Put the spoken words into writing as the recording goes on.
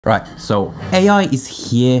Right, so AI is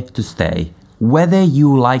here to stay, whether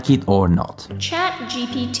you like it or not. Chat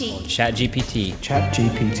GPT. Chat GPT. Chat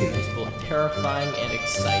GPT. It's both terrifying and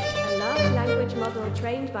exciting. A large language model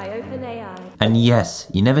trained by OpenAI. And yes,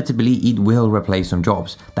 inevitably it will replace some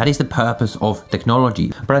jobs. That is the purpose of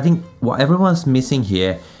technology. But I think what everyone's missing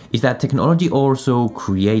here is that technology also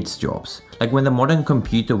creates jobs. Like when the modern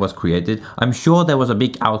computer was created, I'm sure there was a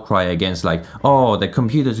big outcry against like, oh, the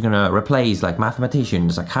computer's gonna replace like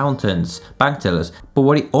mathematicians, accountants, bank tellers. But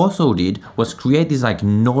what it also did was create this like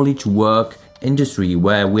knowledge work industry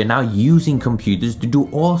where we're now using computers to do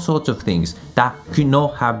all sorts of things that could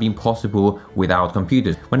not have been possible without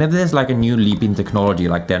computers. Whenever there's like a new leap in technology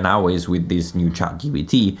like there now is with this new Chat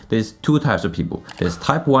GPT, there's two types of people. There's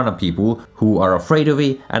type 1 of people who are afraid of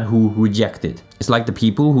it and who reject it. It's like the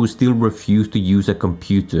people who still refuse to use a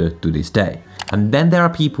computer to this day. And then there are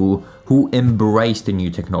people who embrace the new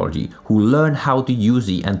technology, who learn how to use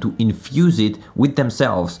it and to infuse it with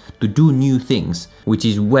themselves to do new things, which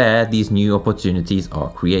is where these new opportunities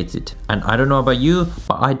are created. And I don't know about you,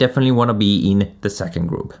 but I definitely want to be in the second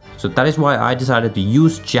group. So that is why I decided to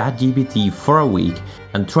use ChatGPT for a week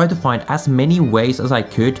and try to find as many ways as I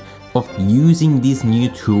could of using this new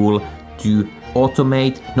tool to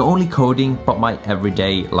automate not only coding but my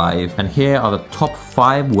everyday life. And here are the top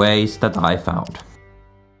 5 ways that I found.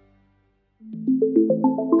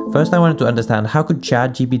 First, I wanted to understand how could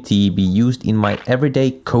ChatGPT be used in my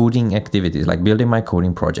everyday coding activities, like building my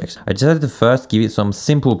coding projects. I decided to first give it some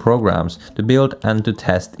simple programs to build and to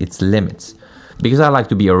test its limits. Because I like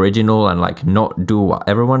to be original and like not do what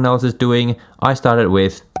everyone else is doing, I started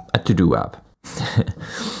with a to-do app.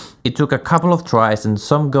 It took a couple of tries and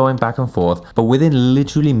some going back and forth, but within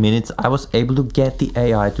literally minutes, I was able to get the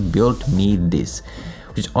AI to build me this,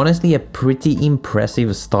 which is honestly a pretty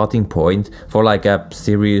impressive starting point for like a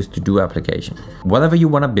serious to-do application. Whatever you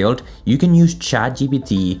want to build, you can use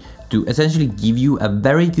ChatGPT to essentially give you a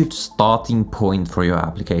very good starting point for your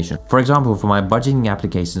application. For example, for my budgeting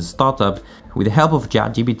application startup, with the help of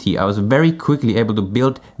ChatGPT, I was very quickly able to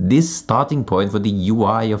build this starting point for the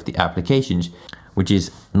UI of the applications, which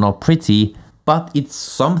is not pretty, but it's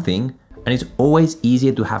something, and it's always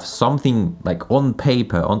easier to have something like on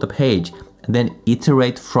paper, on the page, and then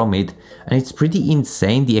iterate from it. And it's pretty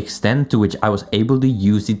insane the extent to which I was able to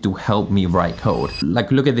use it to help me write code.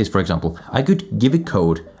 Like look at this, for example. I could give it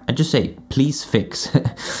code and just say, please fix.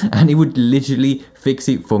 And it would literally fix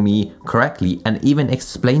it for me correctly and even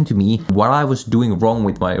explain to me what I was doing wrong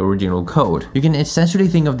with my original code. You can essentially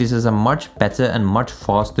think of this as a much better and much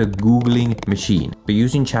faster Googling machine. But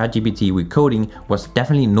using ChatGPT with coding was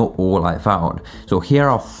definitely not all I found. So here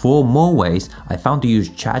are 4 more ways I found to use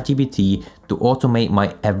ChatGPT to automate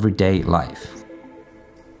my everyday life.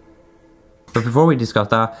 But before we discuss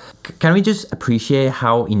that, can we just appreciate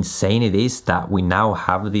how insane it is that we now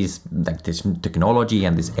have this technology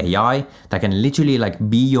and this AI that can literally like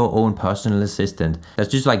be your own personal assistant, that's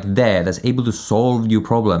just like there, that's able to solve your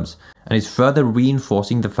problems. And it's further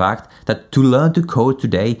reinforcing the fact that to learn to code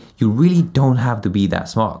today, you really don't have to be that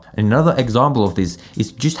smart. Another example of this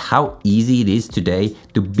is just how easy it is today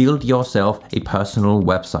to build yourself a personal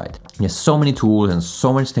website. There's so many tools and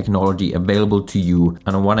so much technology available to you.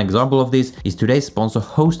 And one example of this is today's sponsor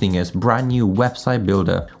Hostinger's brand new website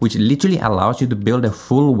builder, which literally allows you to build a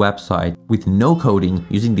full website with no coding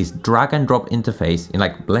using this drag and drop interface in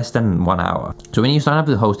like less than 1 hour. So when you sign up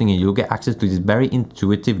with Hostinger, you'll get access to this very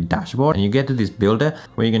intuitive dashboard, and you get to this builder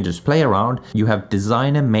where you can just play around. You have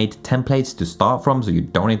designer made templates to start from, so you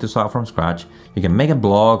don't need to start from scratch. You can make a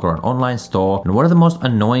blog or an online store. And one of the most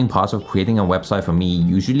annoying parts of creating a website for me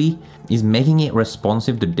usually is making it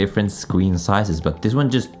responsive to different screen sizes, but this one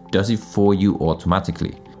just does it for you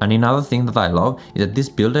automatically. And another thing that I love is that this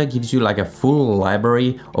builder gives you like a full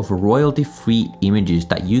library of royalty-free images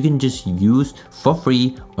that you can just use for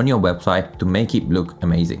free on your website to make it look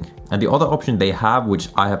amazing. And the other option they have, which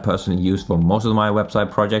I have personally used for most of my website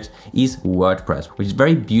projects, is WordPress, which is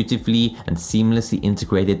very beautifully and seamlessly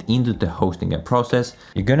integrated into the Hostinger process.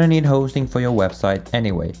 You're gonna need hosting for your website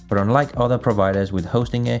anyway, but unlike other providers with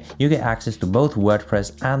Hostinger, you get access to both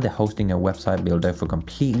WordPress and the Hostinger website builder for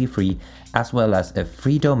completely free, as well as a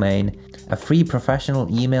free domain, a free professional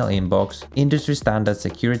email inbox, industry standard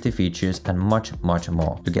security features, and much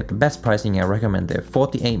more. To get the best pricing, I recommend their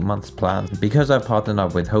 48 months plan. Because I've partnered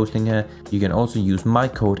up with Hostinger, Hosting. You can also use my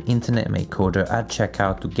code InternetMakeCoder at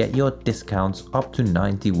checkout to get your discounts up to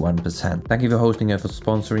 91%. Thank you for Hosting for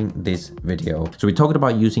sponsoring this video. So we talked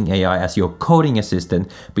about using AI as your coding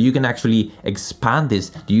assistant, but you can actually expand this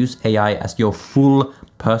to use AI as your full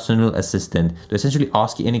personal assistant to essentially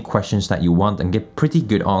ask you any questions that you want and get pretty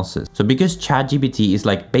good answers. So because Chat GPT is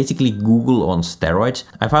like basically Google on steroids,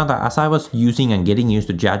 I found that as I was using and getting used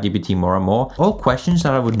to Chat GPT more and more, all questions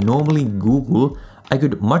that I would normally Google, I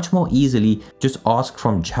could much more easily just ask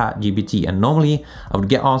from Chat GPT, and normally I would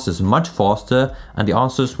get answers much faster and the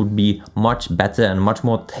answers would be much better and much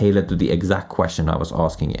more tailored to the exact question I was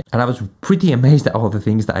asking it. And I was pretty amazed at all the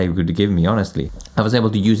things that it could give me, honestly. I was able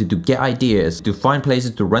to use it to get ideas, to find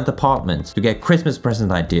places to rent apartments, to get Christmas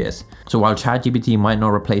present ideas. So while Chat GPT might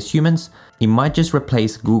not replace humans, it might just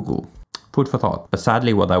replace Google. Food for thought. But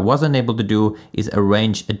sadly, what I wasn't able to do is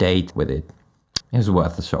arrange a date with it. It was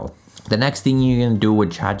worth a shot. The next thing you can do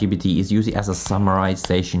with ChatGPT is use it as a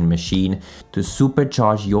summarization machine to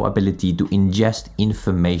supercharge your ability to ingest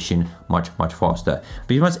information much faster.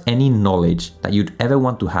 Pretty much any knowledge that you'd ever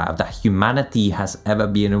want to have, that humanity has ever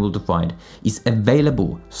been able to find, is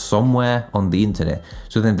available somewhere on the internet.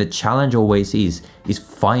 So then the challenge always is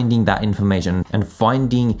finding that information and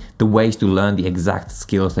finding the ways to learn the exact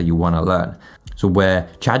skills that you want to learn. So where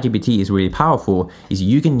ChatGPT is really powerful is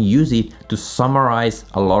you can use it to summarize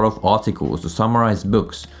a lot of articles, to summarize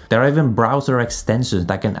books. There are even browser extensions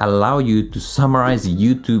that can allow you to summarize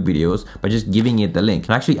YouTube videos by just giving it the link.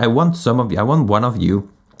 And actually, I want one of you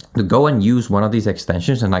to go and use one of these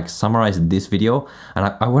extensions and like summarize this video,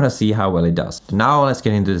 and I want to see how well it does. Now let's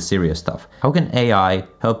get into the serious stuff. How can AI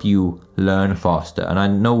help you learn faster? And I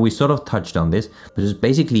know we sort of touched on this, but it's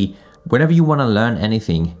basically whenever you want to learn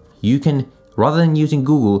anything, you can, rather than using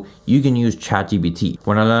Google, you can use ChatGPT.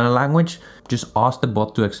 When I learn a language, just ask the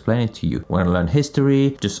bot to explain it to you. When I learn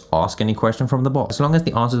history, just ask any question from the bot. As long as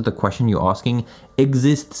the answer to the question you're asking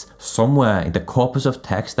exists somewhere in the corpus of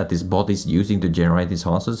text that this bot is using to generate these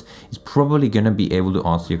answers, it's probably gonna be able to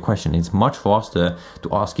answer your question. It's much faster to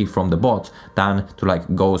ask it from the bot than to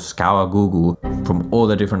like go scour Google from all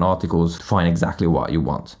the different articles to find exactly what you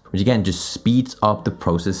want. Which again, just speeds up the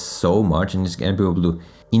process so much, and it's gonna be able to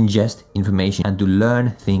ingest information and to learn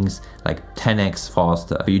things like 10x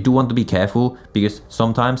faster. But you do want to be careful because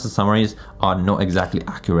sometimes the summaries are not exactly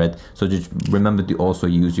accurate. So just remember to also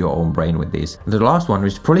use your own brain with this. The last one,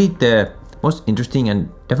 which is probably the most interesting and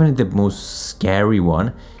definitely the most scary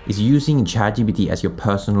one, is using ChatGPT as your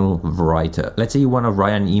personal writer. Let's say you want to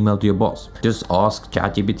write an email to your boss. Just ask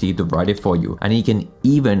ChatGPT to write it for you, and he can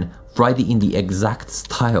even write it in the exact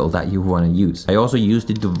style that you want to use. I also used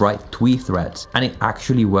it to write tweet threads, and it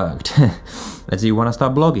actually worked. Let's say you want to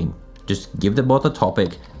start blogging. Just give the bot a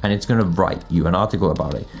topic and it's gonna write you an article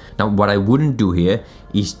about it. Now, what I wouldn't do here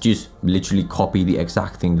is just literally copy the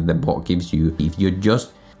exact thing that the bot gives you. If you're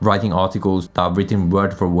just writing articles that are written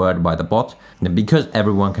word for word by the bot, then because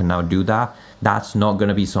everyone can now do that, that's not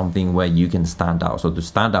gonna be something where you can stand out. So to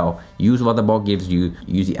stand out, use what the bot gives you,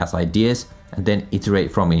 use it as ideas, and then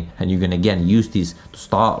iterate from it. And you can again use this to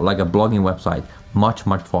start like a blogging website much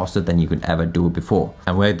faster than you could ever do before.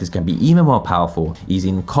 And where this can be even more powerful is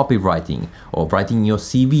in copywriting or writing your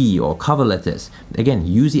CV or cover letters. Again,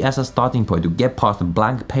 use it as a starting point to get past the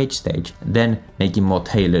blank page stage, then make it more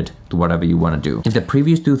tailored to whatever you want to do. If the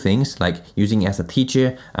previous two things, like using it as a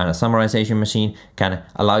teacher and a summarization machine, can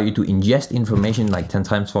allow you to ingest information like 10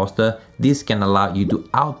 times faster, this can allow you to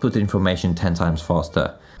output information 10 times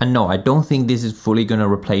faster. And no, I don't think this is fully going to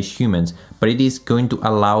replace humans, but it is going to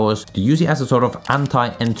allow us to use it as a sort of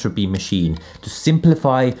anti-entropy machine to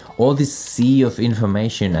simplify all this sea of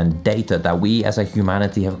information and data that we as a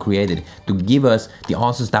humanity have created, to give us the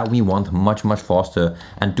answers that we want much faster,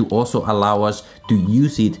 and to also allow us to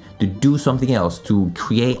use it to do something else, to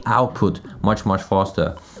create output much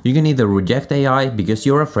faster. You can either reject AI because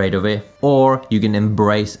you're afraid of it, or you can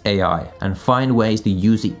embrace AI and find ways to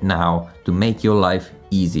use it now to make your life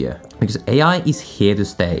easier. Because AI is here to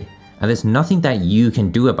stay and there's nothing that you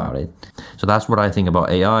can do about it. So that's what I think about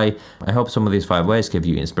AI. I hope some of these 5 ways give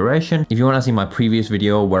you inspiration. If you want to see my previous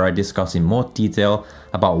video where I discuss in more detail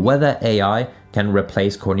about whether AI can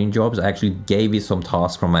replace coding jobs, I actually gave you some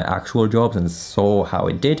tasks from my actual jobs and saw how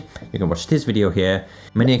it did. You can watch this video here.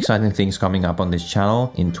 Many exciting things coming up on this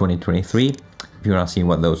channel in 2023. If you want to see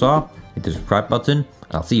what those are, hit the subscribe button.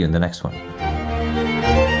 I'll see you in the next one.